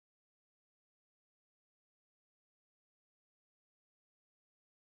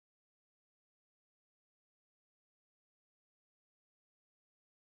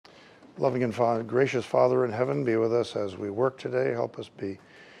Loving and gracious Father in heaven, be with us as we work today. Help us be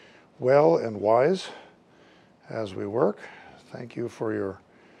well and wise as we work. Thank you for your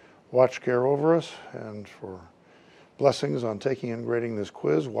watch care over us and for blessings on taking and grading this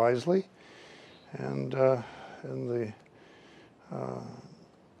quiz wisely. And in the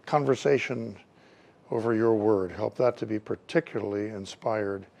conversation over your word, help that to be particularly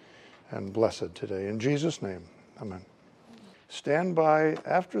inspired and blessed today. In Jesus' name, amen. Stand by.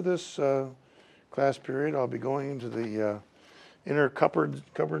 After this class period, I'll be going into the inner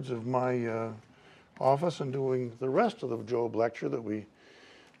cupboards of my office and doing the rest of the Job lecture that we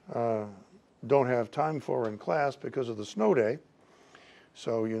don't have time for in class because of the snow day.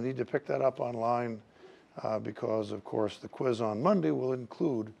 So you need to pick that up online because, of course, the quiz on Monday will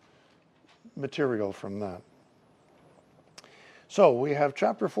include material from that. So we have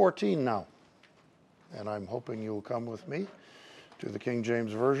chapter 14 now, and I'm hoping you'll come with me to the King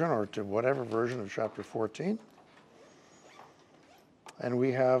James Version or to whatever version of chapter 14. And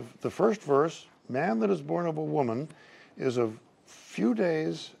we have the first verse, man that is born of a woman is of few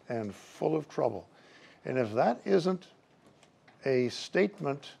days and full of trouble. And if that isn't a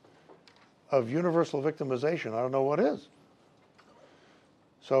statement of universal victimization, I don't know what is.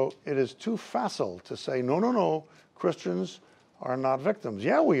 So it is too facile to say, no, Christians are not victims.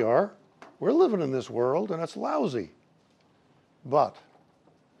 Yeah, we are. We're living in this world and it's lousy. But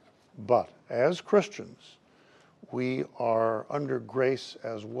as Christians, we are under grace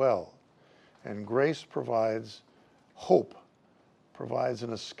as well. And grace provides hope, provides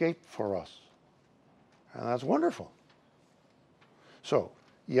an escape for us. And that's wonderful. So,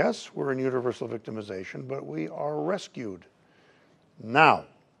 yes, we're in universal victimization, but we are rescued now.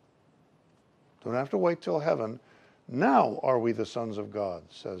 Don't have to wait till heaven. Now are we the sons of God,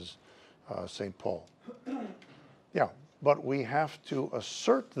 says St. Paul. Yeah, but we have to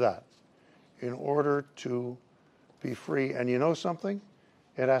assert that in order to be free. And you know something?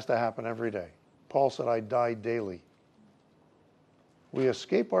 It has to happen every day. Paul said, I die daily. We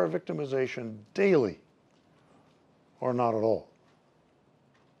escape our victimization daily, or not at all.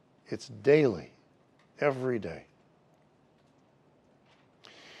 It's daily, every day.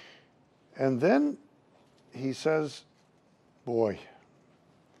 And then he says, boy,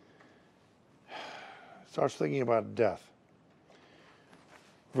 starts thinking about death.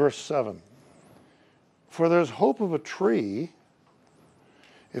 Verse 7, for there's hope of a tree,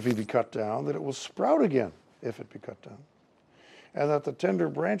 if he be cut down, that it will sprout again, if it be cut down, and that the tender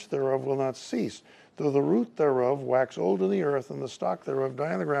branch thereof will not cease. Though the root thereof wax old in the earth, and the stock thereof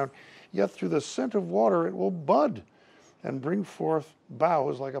die on the ground, yet through the scent of water it will bud, and bring forth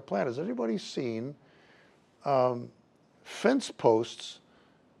boughs like a plant. Has anybody seen fence posts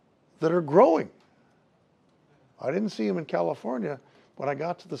that are growing? I didn't see them in California. When I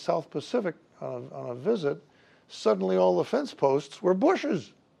got to the South Pacific on a visit, suddenly all the fence posts were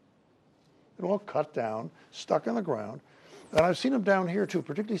bushes. They're all cut down, stuck in the ground. And I've seen them down here too,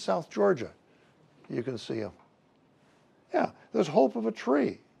 particularly South Georgia. You can see them. Yeah, there's hope of a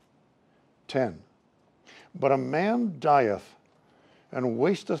tree. 10. But a man dieth and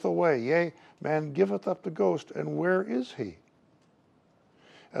wasteth away. Yea, man giveth up the ghost, and where is he?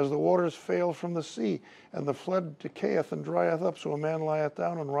 As the waters fail from the sea, and the flood decayeth and drieth up, so a man lieth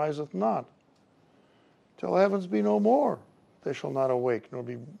down and riseth not. Till heavens be no more, they shall not awake, nor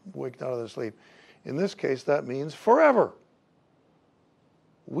be waked out of their sleep. In this case, that means forever.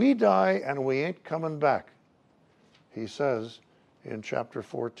 We die and we ain't coming back, he says in chapter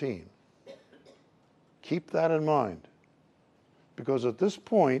 14. Keep that in mind, because at this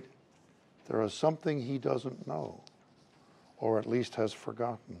point, there is something he doesn't know, or at least has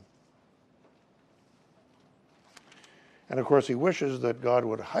forgotten. And of course, he wishes that God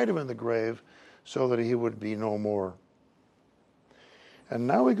would hide him in the grave so that he would be no more. And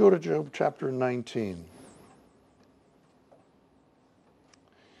now we go to Job chapter 19.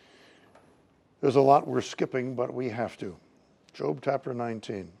 There's a lot we're skipping, but we have to. Job chapter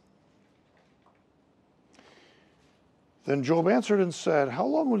 19. Then Job answered and said, how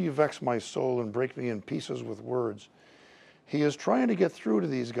long will you vex my soul and break me in pieces with words? He is trying to get through to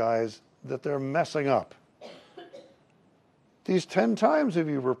these guys that they're messing up. These 10 times have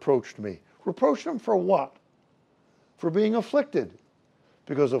you reproached me. Reproached him for what? For being afflicted.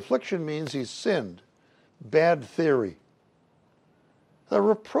 Because affliction means he's sinned. Bad theory. They're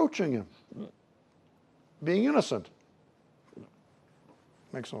reproaching him. Being innocent.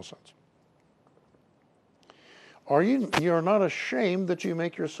 Makes no sense. You're not ashamed that you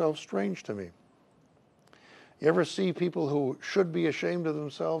make yourself strange to me. You ever see people who should be ashamed of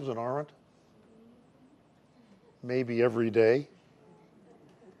themselves and aren't? Maybe every day.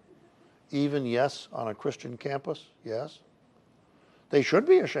 Even, yes, on a Christian campus, yes. They should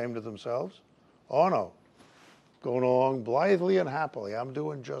be ashamed of themselves. Oh no, going along blithely and happily, I'm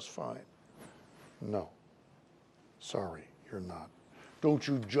doing just fine. No, sorry, you're not. Don't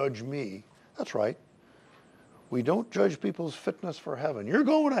you judge me. That's right. We don't judge people's fitness for heaven. You're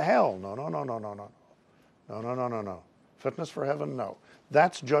going to hell. No, no, no, no, no, no. No, no, no, no, no. Fitness for heaven, no.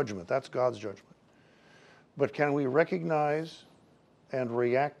 That's judgment. That's God's judgment. But can we recognize and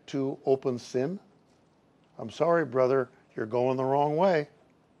react to open sin? I'm sorry, brother, you're going the wrong way.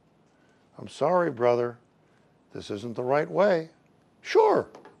 I'm sorry, brother, this isn't the right way. Sure,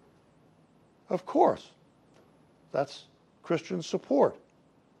 of course. That's Christian support.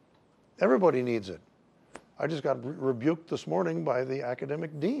 Everybody needs it. I just got rebuked this morning by the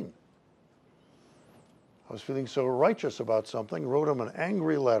academic dean. I was feeling so righteous about something, wrote him an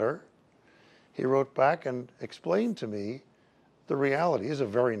angry letter. He wrote back and explained to me the reality. He's a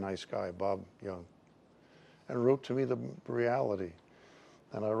very nice guy, Bob Young, and wrote to me the reality.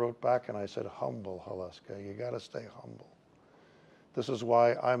 And I wrote back and I said, humble, Haluska, you got to stay humble. This is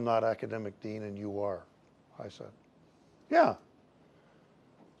why I'm not academic dean and you are, I said. Yeah.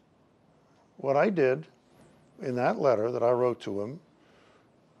 What I did in that letter that I wrote to him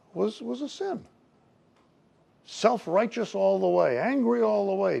was a sin. Self-righteous all the way, angry all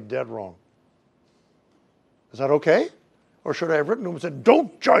the way, dead wrong. Is that okay? Or should I have written to him and said,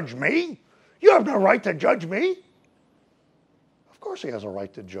 don't judge me. You have no right to judge me. Of course he has a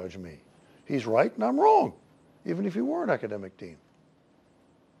right to judge me. He's right and I'm wrong, even if he were an academic dean.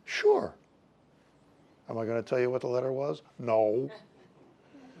 Sure. Am I going to tell you what the letter was? No.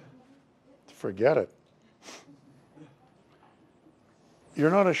 Forget it. You're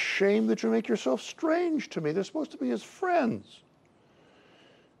not ashamed that you make yourself strange to me. They're supposed to be his friends.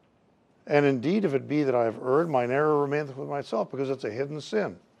 And indeed, if it be that I have erred, mine error remaineth with myself, because it's a hidden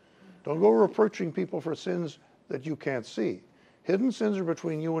sin. Don't go reproaching people for sins that you can't see. Hidden sins are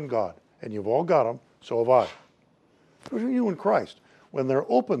between you and God, and you've all got them, so have I. Between you and Christ. When they're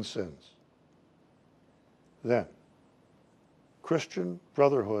open sins, then Christian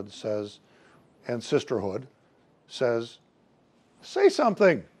brotherhood says, and sisterhood says, say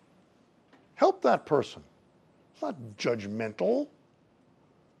something. Help that person. It's not judgmental.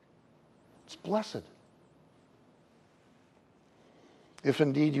 It's blessed. If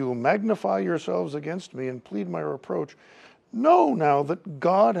indeed you magnify yourselves against me and plead my reproach, know now that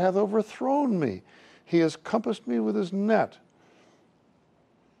God hath overthrown me. He has compassed me with his net.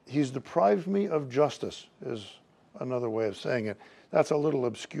 He's deprived me of justice, is another way of saying it. That's a little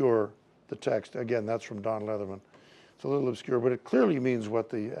obscure, the text. Again, that's from Don Leatherman. It's a little obscure, but it clearly means what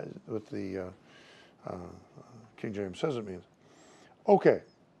the King James says it means. Okay,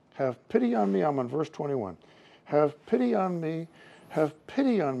 have pity on me. I'm on verse 21. Have pity on me,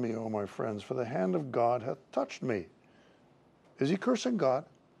 O my friends, for the hand of God hath touched me. Is he cursing God?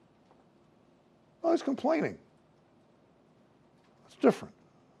 Oh, he's complaining. It's different.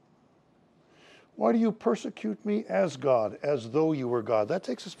 Why do you persecute me as God, as though you were God? That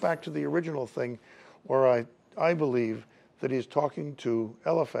takes us back to the original thing where I believe that he's talking to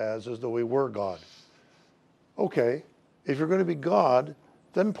Eliphaz as though he were God. Okay, if you're going to be God,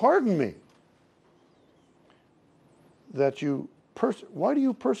 then pardon me. Why do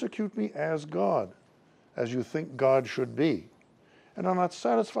you persecute me as God, as you think God should be? And I'm not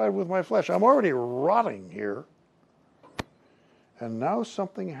satisfied with my flesh. I'm already rotting here. And now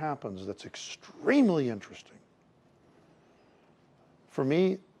something happens that's extremely interesting. For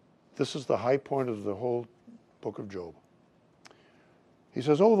me, this is the high point of the whole book of Job. He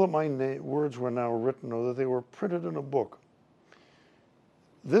says, oh, that my words were now written, or that they were printed in a book.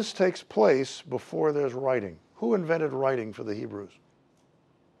 This takes place before there's writing. Who invented writing for the Hebrews?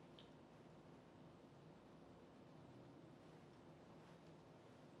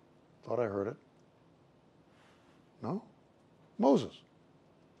 Thought I heard it. No? Moses.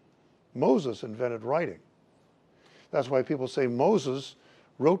 Moses invented writing. That's why people say Moses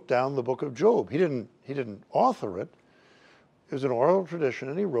wrote down the book of Job. He didn't author it. It was an oral tradition,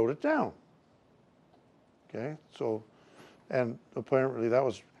 and he wrote it down. Okay? So, and apparently that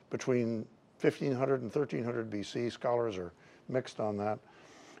was between 1500 and 1300 BC. Scholars are mixed on that.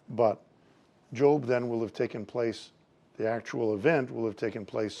 But Job then will have taken place, the actual event will have taken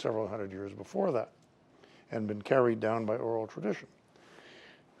place several hundred years before that and been carried down by oral tradition.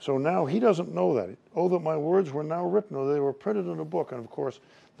 So now he doesn't know that. Oh, that my words were now written, or they were printed in a book. And of course,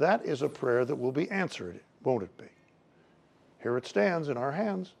 that is a prayer that will be answered, won't it be? Here it stands in our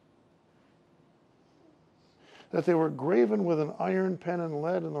hands. That they were graven with an iron pen and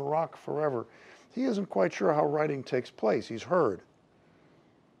lead in the rock forever. He isn't quite sure how writing takes place. He's heard.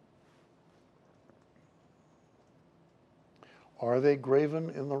 Are they graven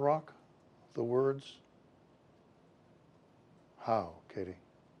in the rock, the words? How, Katie?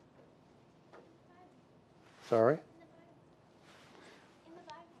 Sorry? In the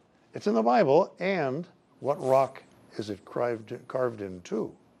Bible. It's in the Bible, and what rock is it carved into? The Ten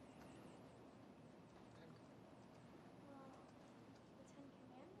Commandments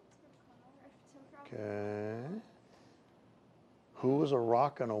were carved. Okay. Who is a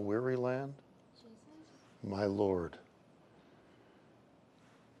rock in a weary land? Jesus. My Lord.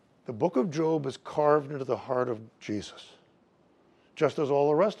 The book of Job is carved into the heart of Jesus, just as all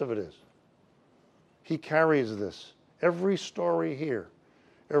the rest of it is. He carries this. Every story here,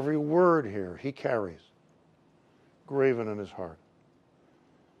 every word here, he carries, graven in his heart.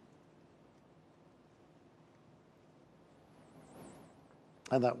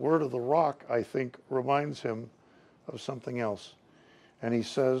 And that word of the rock, I think, reminds him of something else. And he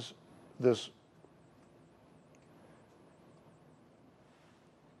says this,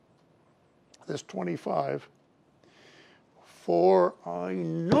 this 25, for I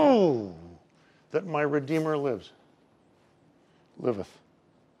know that my Redeemer liveth,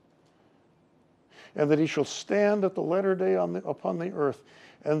 and that he shall stand at the latter day upon the earth,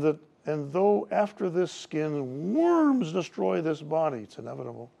 and though after this skin worms destroy this body, it's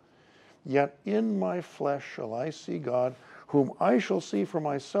inevitable, yet in my flesh shall I see God, whom I shall see for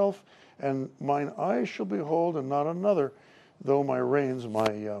myself, and mine eyes shall behold, and not another, though my reins,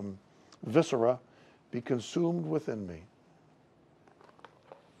 my viscera, be consumed within me.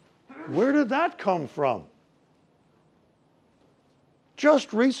 Where did that come from?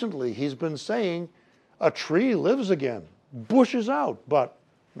 Just recently, he's been saying a tree lives again, bushes out, but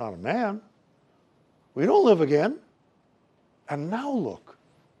not a man. We don't live again. And now look.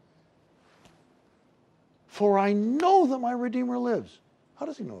 For I know that my Redeemer lives. How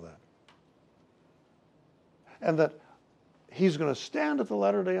does he know that? And that he's going to stand at the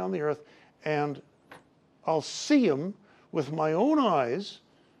latter day on the earth, and I'll see him with my own eyes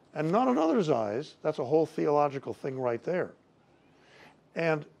and not another's eyes. That's a whole theological thing right there.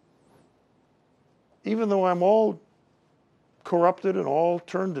 And even though I'm all corrupted and all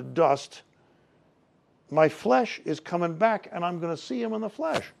turned to dust, my flesh is coming back, and I'm going to see him in the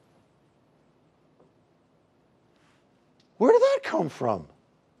flesh. Where did that come from?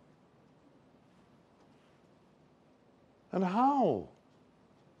 And how?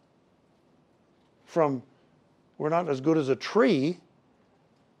 From we're not as good as a tree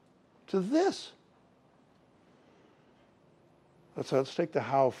to this. Let's take the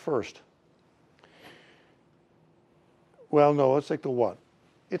how first. Well, no, let's take the what.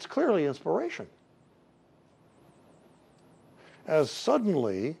 It's clearly inspiration. As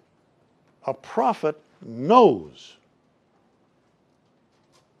suddenly a prophet knows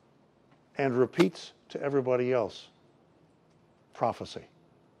and repeats to everybody else prophecy.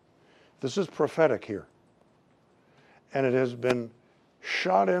 This is prophetic here. And it has been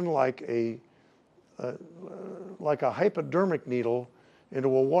shot in like a hypodermic needle into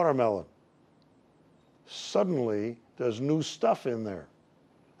a watermelon. Suddenly, there's new stuff in there.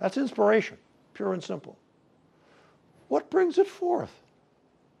 That's inspiration, pure and simple. What brings it forth?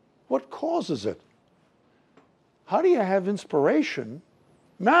 What causes it? How do you have inspiration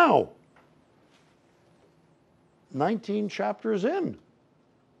now? 19 chapters in.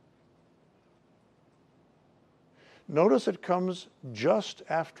 Notice it comes just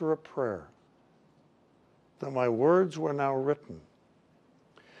after a prayer, that my words were now written.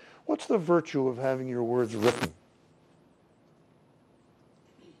 What's the virtue of having your words written?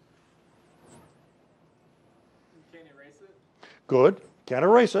 You can't erase it? Good. Can't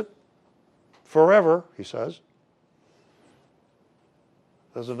erase it. Forever, he says.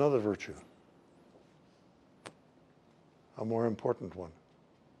 There's another virtue. A more important one.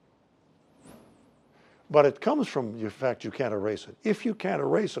 But it comes from the fact you can't erase it. If you can't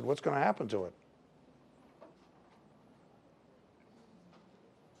erase it, what's going to happen to it?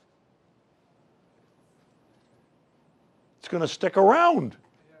 It's going to stick around.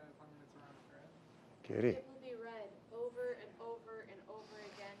 Yeah, as long as it's around the thread. Katie. It will be read over and over and over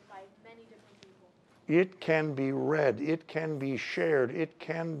again by many different people. It can be read. It can be shared. It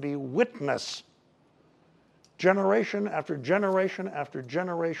can be witnessed. Generation after generation after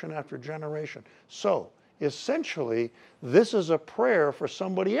generation after generation. So, essentially, this is a prayer for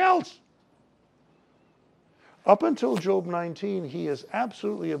somebody else. Up until Job 19, he is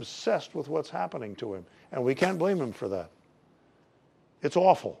absolutely obsessed with what's happening to him. And we can't blame him for that. It's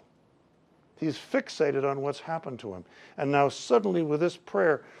awful. He's fixated on what's happened to him. And now suddenly with this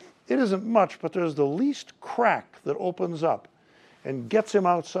prayer, it isn't much, but there's the least crack that opens up. and gets him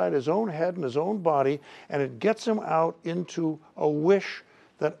outside his own head and his own body, and it gets him out into a wish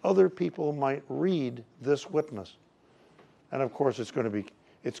that other people might read this witness. And of course, it's going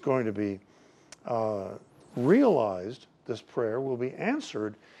to be realized. This prayer will be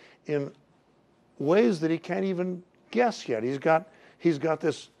answered in ways that he can't even guess yet. He's got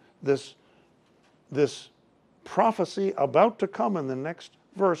this prophecy about to come in the next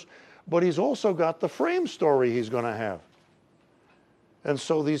verse, but he's also got the frame story he's going to have. And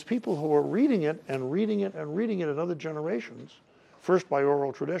so these people who are reading it and reading it and reading it in other generations, first by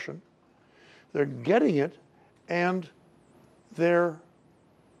oral tradition, they're getting it and they're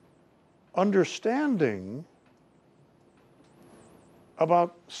understanding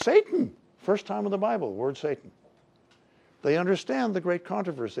about Satan. First time in the Bible, word Satan. They understand the great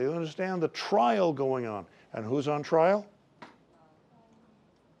controversy. They understand the trial going on. And who's on trial?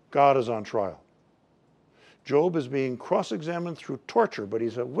 God is on trial. Job is being cross-examined through torture, but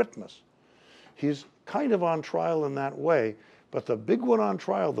he's a witness. He's kind of on trial in that way, but the big one on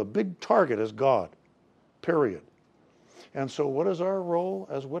trial, the big target is God, period. And so what is our role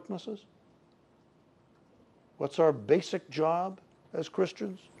as witnesses? What's our basic job as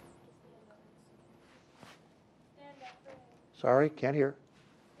Christians? Stand up for him. Sorry, can't hear.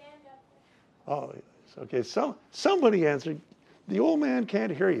 Stand up for him. Oh, okay. Somebody answered. The old man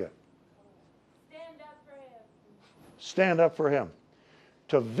can't hear you. Stand up for him. Stand up for him.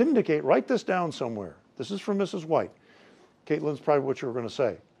 To vindicate, write this down somewhere. This is from Mrs. White. Caitlin's probably what you were going to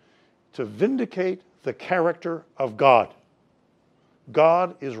say. To vindicate the character of God.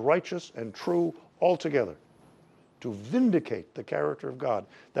 God is righteous and true altogether. To vindicate the character of God.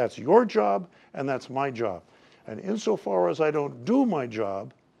 That's your job and that's my job. And insofar as I don't do my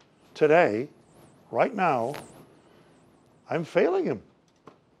job today, right now, I'm failing him.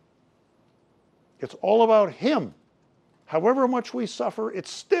 It's all about him. However much we suffer, it's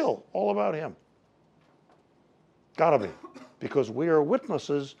still all about him. Gotta be. Because we are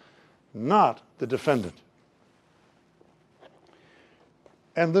witnesses, not the defendant.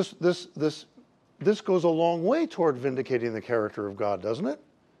 And this goes a long way toward vindicating the character of God, doesn't it?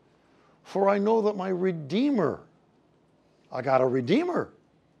 For I know that my Redeemer, I got a Redeemer.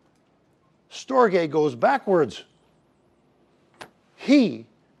 Storge goes backwards. He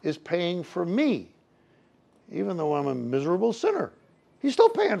is paying for me, even though I'm a miserable sinner. He's still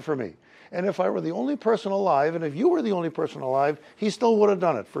paying for me. And if I were the only person alive, and if you were the only person alive, he still would have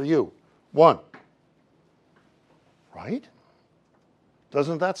done it for you. One. Right?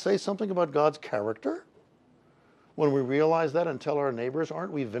 Doesn't that say something about God's character? When we realize that and tell our neighbors,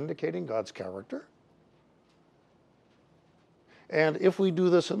 aren't we vindicating God's character? And if we do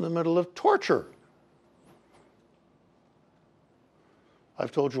this in the middle of torture,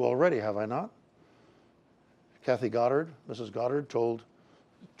 I've told you already, have I not? Kathy Goddard, Mrs. Goddard, told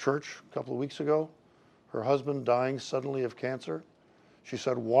church a couple of weeks ago, her husband dying suddenly of cancer. She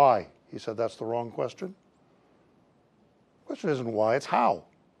said, why? He said, that's the wrong question. The question isn't why, it's how.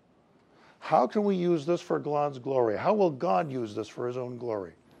 How can we use this for God's glory? How will God use this for his own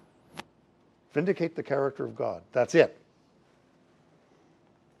glory? Vindicate the character of God. That's it.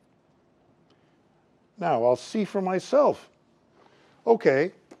 Now, I'll see for myself.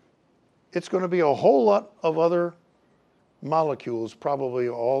 Okay, it's going to be a whole lot of other molecules probably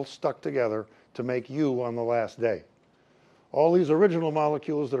all stuck together to make you on the last day. All these original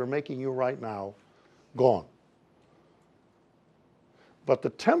molecules that are making you right now, gone. But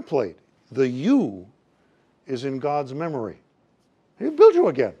the template, the you, is in God's memory. He'll build you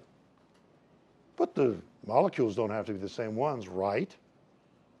again. But the molecules don't have to be the same ones, right?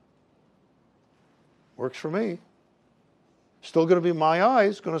 Works for me. Still going to be my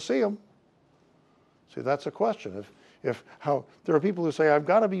eyes, going to see them. See, that's a question. There are people who say, I've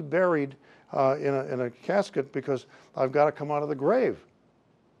got to be buried in a casket because I've got to come out of the grave.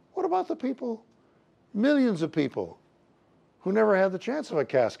 What about the people, millions of people, who never had the chance of a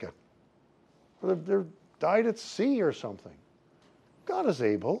casket? Or they're died at sea or something. God is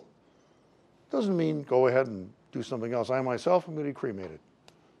able. Doesn't mean go ahead and do something else. I myself am going to be cremated.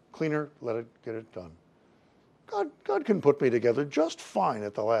 Cleaner, get it done. God can put me together just fine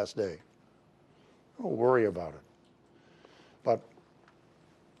at the last day. Don't worry about it. But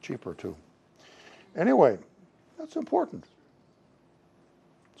cheaper too. Anyway, that's important.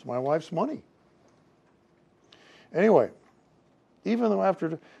 It's my wife's money. Anyway, even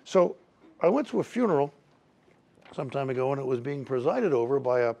though so I went to a funeral some time ago and it was being presided over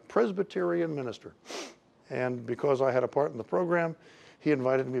by a Presbyterian minister. And because I had a part in the program, he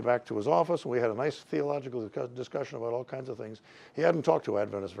invited me back to his office, and we had a nice theological discussion about all kinds of things. He hadn't talked to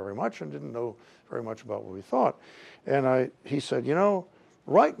Adventists very much and didn't know very much about what we thought. And he said, you know,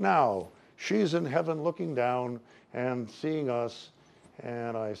 right now, she's in heaven looking down and seeing us.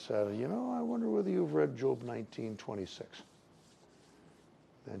 And I said, you know, I wonder whether you've read Job 19:26.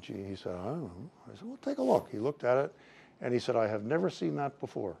 And he said, I don't know. I said, well, take a look. He looked at it, and he said, I have never seen that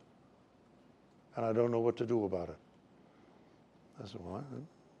before, and I don't know what to do about it. I said, well,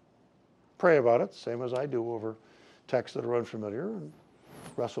 pray about it, same as I do over texts that are unfamiliar, and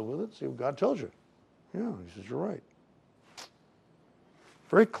wrestle with it, see what God tells you. Yeah, he says, you're right.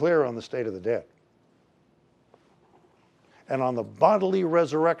 Very clear on the state of the dead. And on the bodily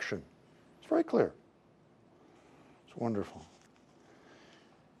resurrection. It's very clear. It's wonderful.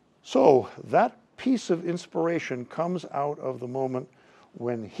 So that piece of inspiration comes out of the moment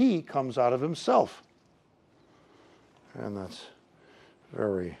when he comes out of himself. And that's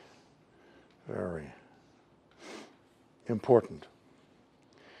very, very important.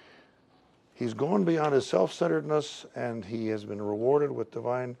 He's gone beyond his self-centeredness, and he has been rewarded with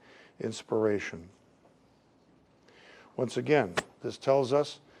divine inspiration. Once again, this tells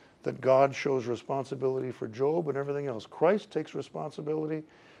us that God shows responsibility for Job and everything else. Christ takes responsibility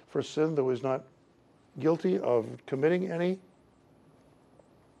for sin, though he's not guilty of committing any.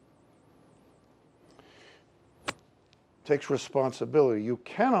 Takes responsibility. You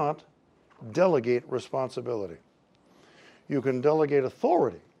cannot delegate responsibility. You can delegate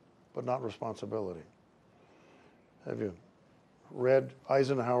authority, but not responsibility. Have you read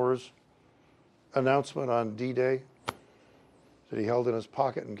Eisenhower's announcement on D-Day that he held in his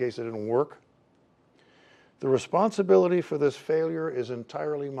pocket in case it didn't work? The responsibility for this failure is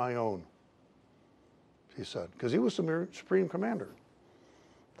entirely my own, he said, because he was supreme commander.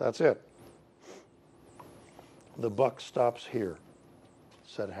 That's it. The buck stops here,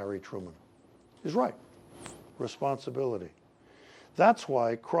 said Harry Truman. He's right. Responsibility. That's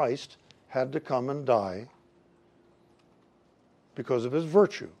why Christ had to come and die, because of his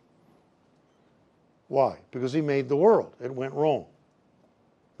virtue. Why? Because he made the world. It went wrong.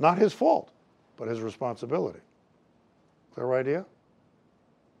 Not his fault, but his responsibility. Clear idea?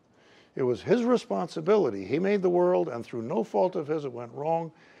 It was his responsibility. He made the world, and through no fault of his, it went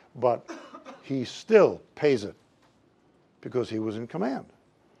wrong, but he still pays it because he was in command.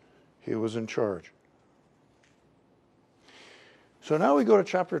 He was in charge. So now we go to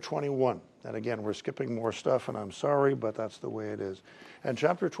chapter 21. And again, we're skipping more stuff, and I'm sorry, but that's the way it is. And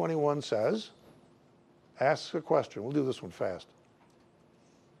chapter 21 says, asks a question. We'll do this one fast.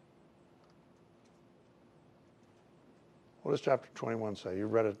 What does chapter 21 say? You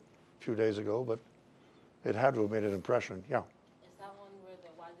read it a few days ago, but it had to have made an impression. Yeah. Is that one where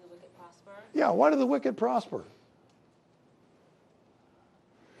why do the wicked prosper? Yeah, why do the wicked prosper?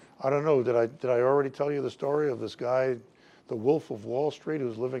 I don't know. Did I already tell you the story of this guy, the Wolf of Wall Street,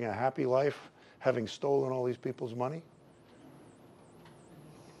 who's living a happy life, having stolen all these people's money?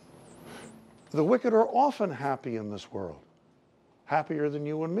 The wicked are often happy in this world, happier than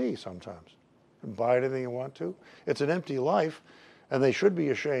you and me sometimes. You can buy anything you want to. It's an empty life, and they should be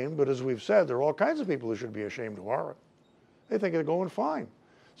ashamed, but as we've said, there are all kinds of people who should be ashamed who aren't. They think they're going fine.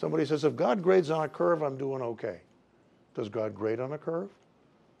 Somebody says, if God grades on a curve, I'm doing okay. Does God grade on a curve?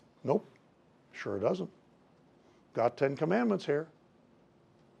 Nope, sure doesn't. Got 10 commandments here.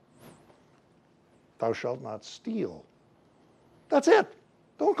 Thou shalt not steal. That's it.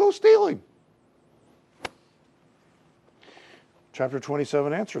 Don't go stealing. Chapter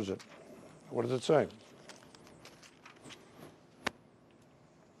 27 answers it. What does it say?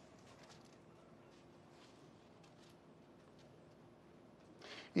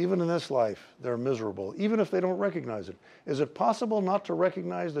 Even in this life, they're miserable, even if they don't recognize it. Is it possible not to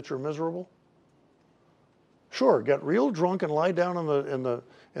recognize that you're miserable? Sure, get real drunk and lie down in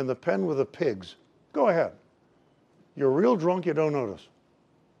the pen with the pigs. Go ahead. You're real drunk, you don't notice.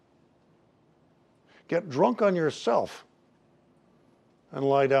 Get drunk on yourself and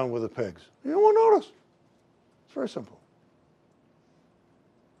lie down with the pigs. You won't notice. It's very simple.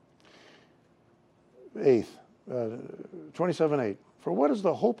 Eighth, 27:8. For what is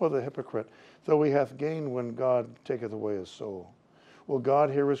the hope of the hypocrite, though he hath gained when God taketh away his soul? Will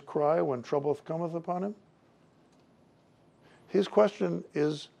God hear his cry when trouble cometh upon him? His question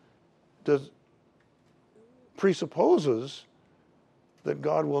presupposes that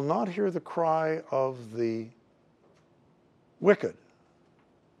God will not hear the cry of the wicked.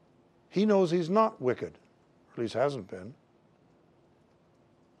 He knows he's not wicked, or at least hasn't been.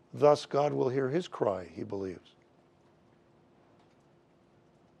 Thus, God will hear his cry, he believes.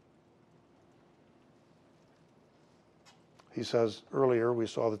 He says earlier, we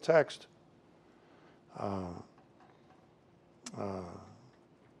saw the text,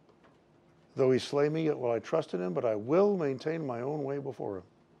 though he slay me, yet will I trust in him, but I will maintain my own way before him.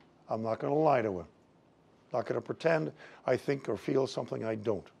 I'm not going to lie to him. Not going to pretend I think or feel something I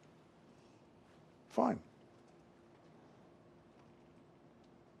don't. Fine.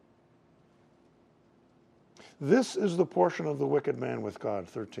 This is the portion of the wicked man with God,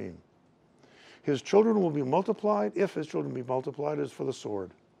 13. His children will be multiplied, if his children be multiplied, is for the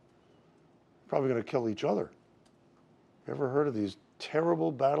sword. Probably going to kill each other. You ever heard of these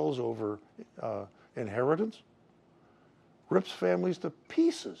terrible battles over inheritance? Rips families to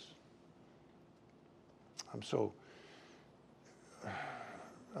pieces. I'm so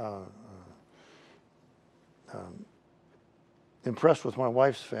impressed with my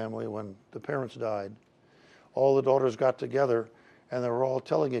wife's family when the parents died. All the daughters got together and they were all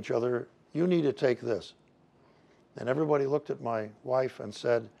telling each other, you need to take this. And everybody looked at my wife and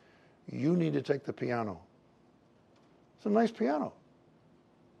said, you need to take the piano. It's a nice piano.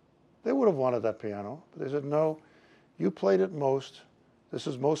 They would have wanted that piano, but they said, no, you played it most. This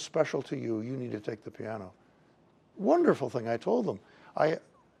is most special to you. You need to take the piano. Wonderful thing, I told them.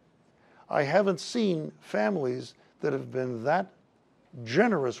 I haven't seen families that have been that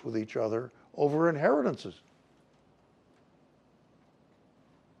generous with each other over inheritances.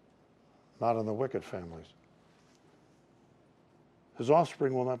 Not in the wicked families. His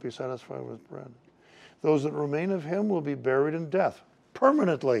offspring will not be satisfied with bread. Those that remain of him will be buried in death,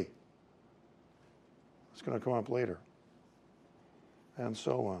 permanently. It's going to come up later. And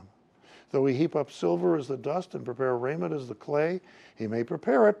so on. Though he heap up silver as the dust and prepare raiment as the clay, he may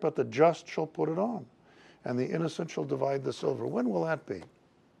prepare it, but the just shall put it on, and the innocent shall divide the silver. When will that be?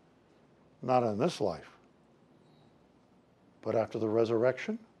 Not in this life. But after the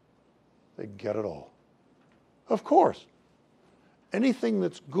resurrection, they get it all. Of course. Anything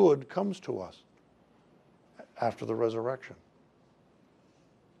that's good comes to us after the resurrection.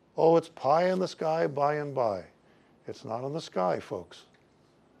 Oh, it's pie in the sky by and by. It's not in the sky, folks.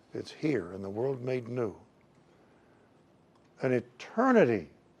 It's here in the world made new. An eternity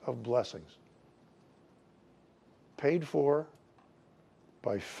of blessings paid for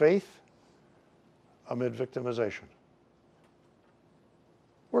by faith amid victimization.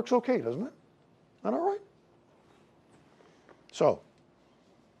 Works okay, doesn't it? Not all right? So,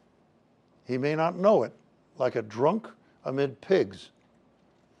 he may not know it, like a drunk amid pigs,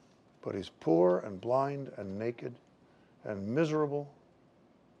 but he's poor and blind and naked and miserable,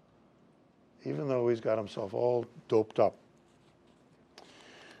 even though he's got himself all doped up.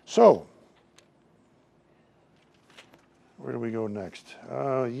 So, where do we go next?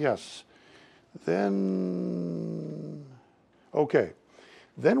 Yes. Then, okay.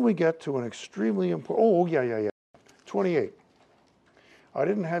 Then we get to an extremely important, 28. I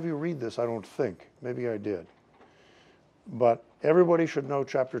didn't have you read this, I don't think. Maybe I did. But everybody should know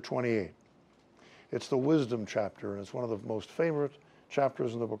chapter 28. It's the wisdom chapter, and it's one of the most favorite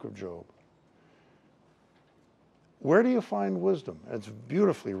chapters in the book of Job. Where do you find wisdom? It's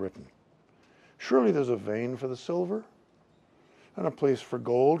beautifully written. Surely there's a vein for the silver, and a place for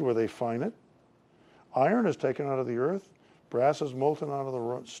gold where they find it. Iron is taken out of the earth, brass is molten out of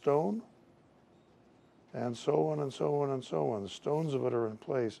the stone, and so on and so on and so on. The stones of it are in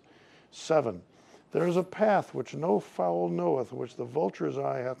place. 7. There is a path which no fowl knoweth, which the vulture's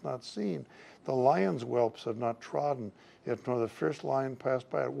eye hath not seen. The lion's whelps have not trodden, yet nor the fierce lion passed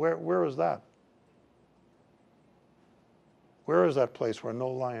by it. Where is that? Where is that place where no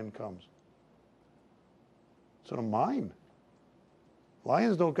lion comes? It's in a mine.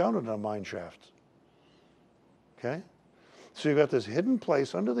 Lions don't go into mine shafts. Okay? So you've got this hidden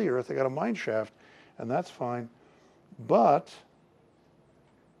place under the earth. They got a mine shaft, and that's fine. But,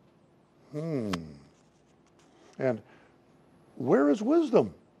 and where is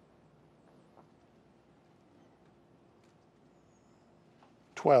wisdom?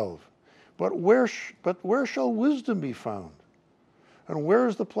 12. But where shall wisdom be found? And where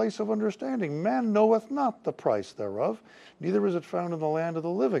is the place of understanding? Man knoweth not the price thereof, neither is it found in the land of the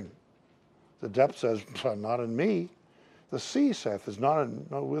living. The depth says, not in me. The sea saith, is not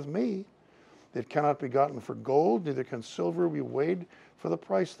with me. It cannot be gotten for gold, neither can silver be weighed for the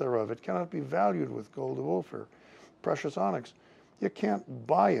price thereof. It cannot be valued with gold of Ophir, precious onyx. You can't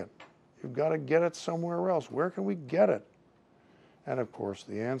buy it. You've got to get it somewhere else. Where can we get it? And of course,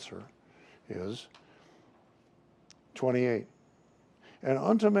 the answer is 28. And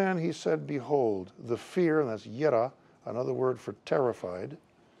unto man he said, behold, the fear, and that's yira, another word for terrified,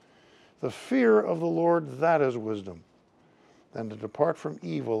 the fear of the Lord, that is wisdom. And to depart from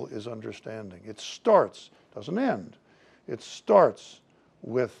evil is understanding. It starts, doesn't end. It starts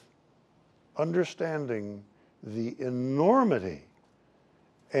with understanding the enormity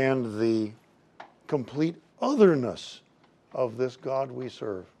and the complete otherness of this God we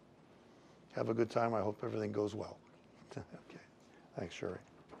serve. Have a good time. I hope everything goes well. Okay. Thanks, Sherry.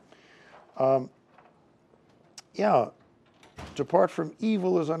 Depart from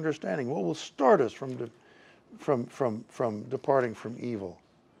evil is understanding. What will start us from departing from evil?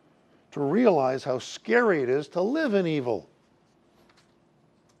 To realize how scary it is to live in evil.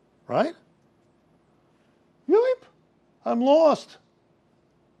 Right? Yeep, I'm lost.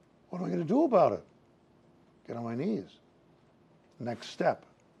 What am I going to do about it? Get on my knees. Next step.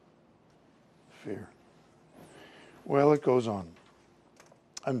 Fear. Well, it goes on.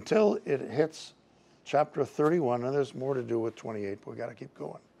 Until it hits chapter 31, and there's more to do with 28, but we got to keep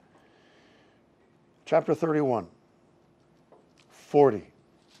going. Chapter 31, 40.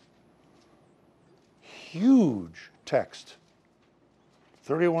 Huge text.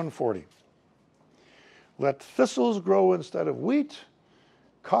 31:40. Let thistles grow instead of wheat,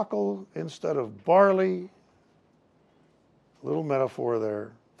 cockle instead of barley. Little metaphor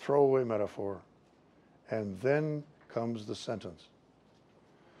there, throwaway metaphor. And then comes the sentence.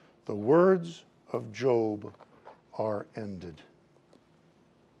 The words of Job are ended.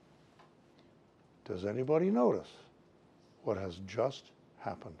 Does anybody notice what has just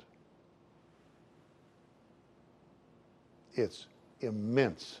happened? It's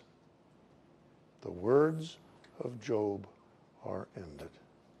immense. The words of Job are ended.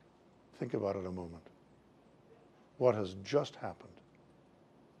 Think about it a moment. What has just happened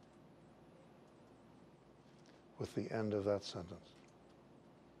with the end of that sentence?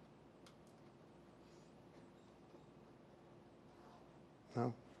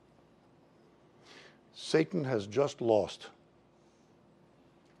 No? Satan has just lost.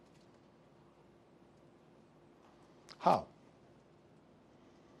 How?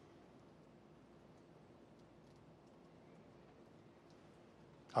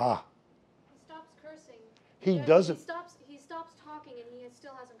 He stops cursing. He doesn't. He stops talking, and he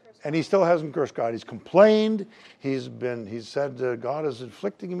still hasn't cursed. And he still hasn't cursed God. He's complained. He's said, God is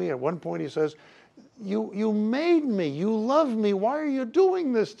inflicting me. At one point he says, you made me. You love me. Why are you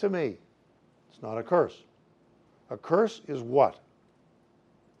doing this to me? It's not a curse. A curse is what?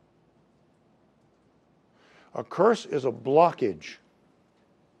 A curse is a blockage.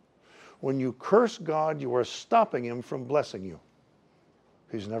 When you curse God, you are stopping him from blessing you.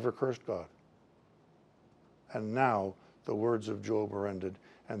 He's never cursed God. And now the words of Job are ended,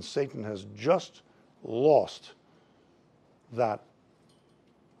 and Satan has just lost that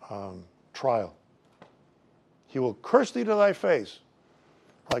trial. He will curse thee to thy face,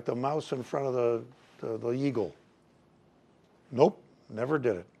 like the mouse in front of the eagle. Nope, never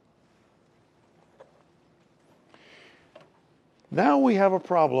did it. Now we have a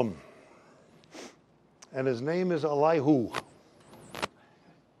problem, and his name is Elihu.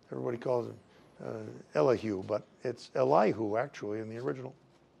 Everybody calls him Elihu, but it's Elihu actually in the original.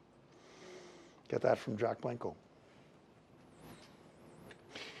 Get that from Jack Blanco.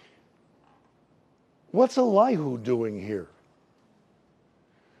 What's Elihu doing here?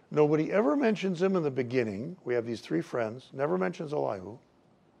 Nobody ever mentions him in the beginning. We have these three friends, never mentions Elihu.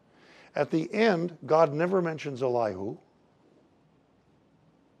 At the end, God never mentions Elihu.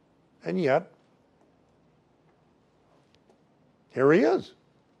 And yet, here he is.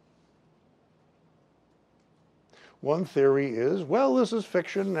 One theory is, well, this is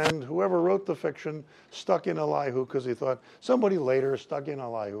fiction, and whoever wrote the fiction stuck in Elihu because he thought, somebody later stuck in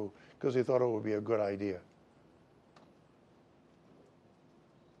Elihu because he thought it would be a good idea.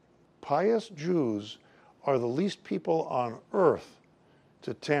 Pious Jews are the least people on earth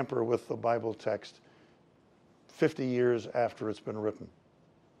to tamper with the Bible text 50 years after it's been written.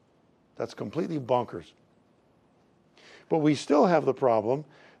 That's completely bonkers. But we still have the problem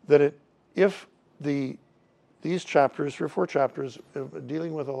that if these chapters, 3 or 4 chapters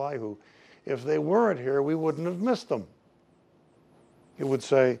dealing with Elihu, if they weren't here, we wouldn't have missed them. It would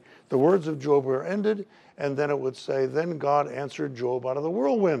say, the words of Job were ended, and then it would say, then God answered Job out of the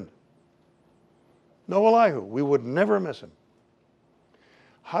whirlwind. No Elihu. We would never miss him.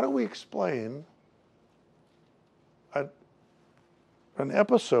 How do we explain an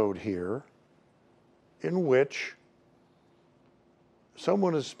episode here in which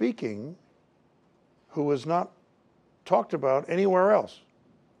someone is speaking who is not talked about anywhere else?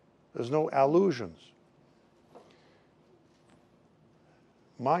 There's no allusions.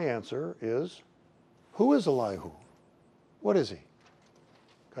 My answer is, who is Elihu? What is he?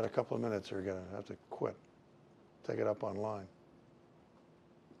 Got a couple of minutes here, gonna have to quit. Take it up online.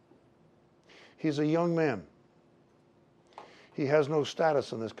 He's a young man. He has no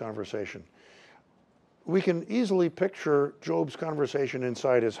status in this conversation. We can easily picture Job's conversation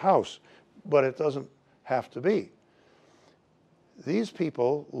inside his house, but it doesn't have to be. These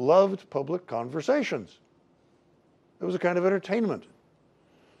people loved public conversations. It was a kind of entertainment.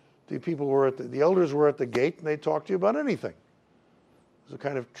 The people were the elders were at the gate, and they'd talk to you about anything. It was a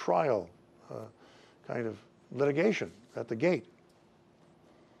kind of trial, kind of litigation at the gate.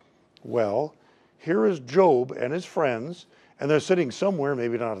 Well, here is Job and his friends, and they're sitting somewhere,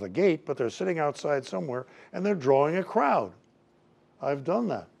 maybe not at the gate, but they're sitting outside somewhere, and they're drawing a crowd. I've done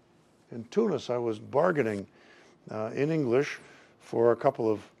that. In Tunis, I was bargaining in English for a couple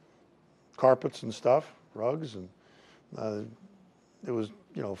of carpets and stuff, rugs, and it was,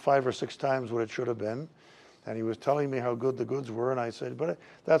 5 or 6 times what it should have been. And he was telling me how good the goods were, and I said, but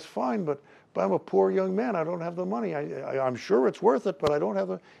that's fine, but I'm a poor young man. I don't have the money. I'm sure it's worth it, but I don't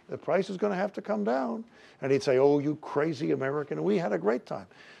have the price is going to have to come down. And he'd say, oh, you crazy American. And we had a great time.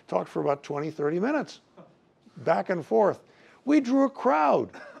 Talked for about 20, 30 minutes, back and forth. We drew a crowd,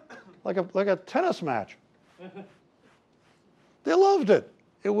 like a tennis match. They loved it.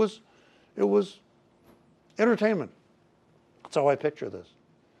 It was entertainment. That's how I picture this.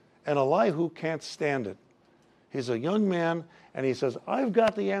 And Elihu can't stand it. He's a young man, and he says, I've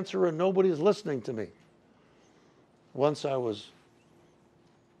got the answer, and nobody's listening to me. Once I was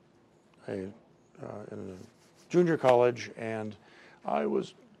in a junior college, and I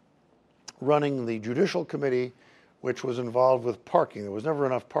was running the judicial committee, which was involved with parking. There was never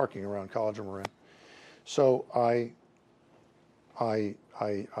enough parking around College of Marin. So I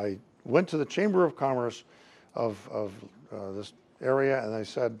went to the Chamber of Commerce of this area, and they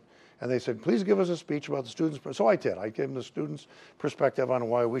said, please give us a speech about the students. So I did. I gave them the students' perspective on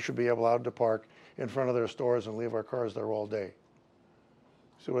why we should be allowed to park in front of their stores and leave our cars there all day.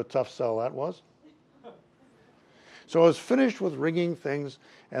 See what a tough sell that was? So I was finished with ringing things,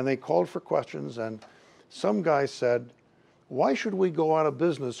 and they called for questions, and some guy said, why should we go out of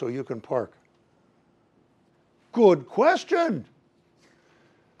business so you can park? Good question.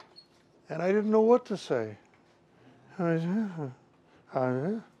 And I didn't know what to say. And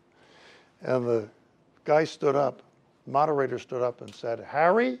the guy stood up, moderator stood up and said,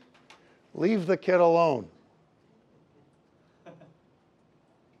 Harry, leave the kid alone.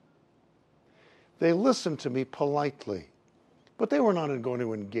 They listened to me politely, but they were not going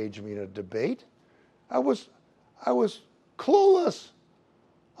to engage me in a debate. I was clueless.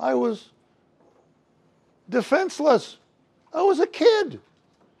 I was defenseless. I was a kid.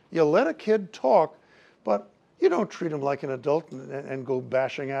 You let a kid talk, but you don't treat him like an adult and go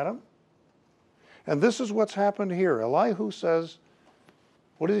bashing at him. And this is what's happened here. Elihu says,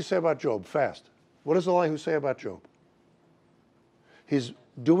 what does he say about Job? Fast. What does Elihu say about Job? He's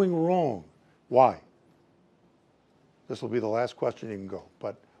doing wrong. Why? This will be the last question, you can go.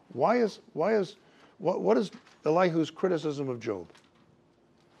 But what is Elihu's criticism of Job?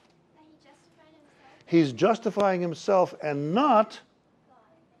 That he justified himself. He's justifying himself and not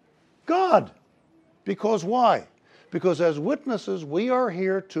God. Because why? Because as witnesses, we are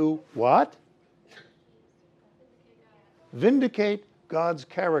here to what? Vindicate God's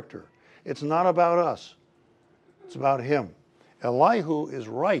character. It's not about us. It's about him. Elihu is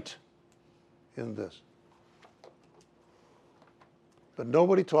right in this. But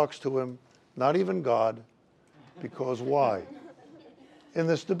nobody talks to him, not even God, because why? In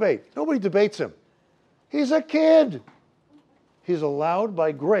this debate. Nobody debates him. He's a kid. He's allowed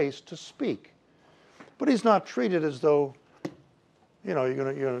by grace to speak. But he's not treated as though, you're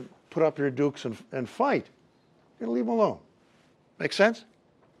going to put up your dukes and fight. You're going to leave him alone. Make sense?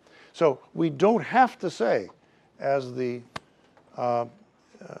 So we don't have to say, as the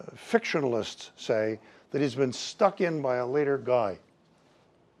fictionalists say, that he's been stuck in by a later guy.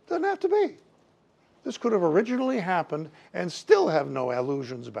 Doesn't have to be. This could have originally happened and still have no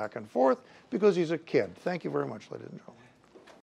allusions back and forth because he's a kid. Thank you very much, ladies and gentlemen.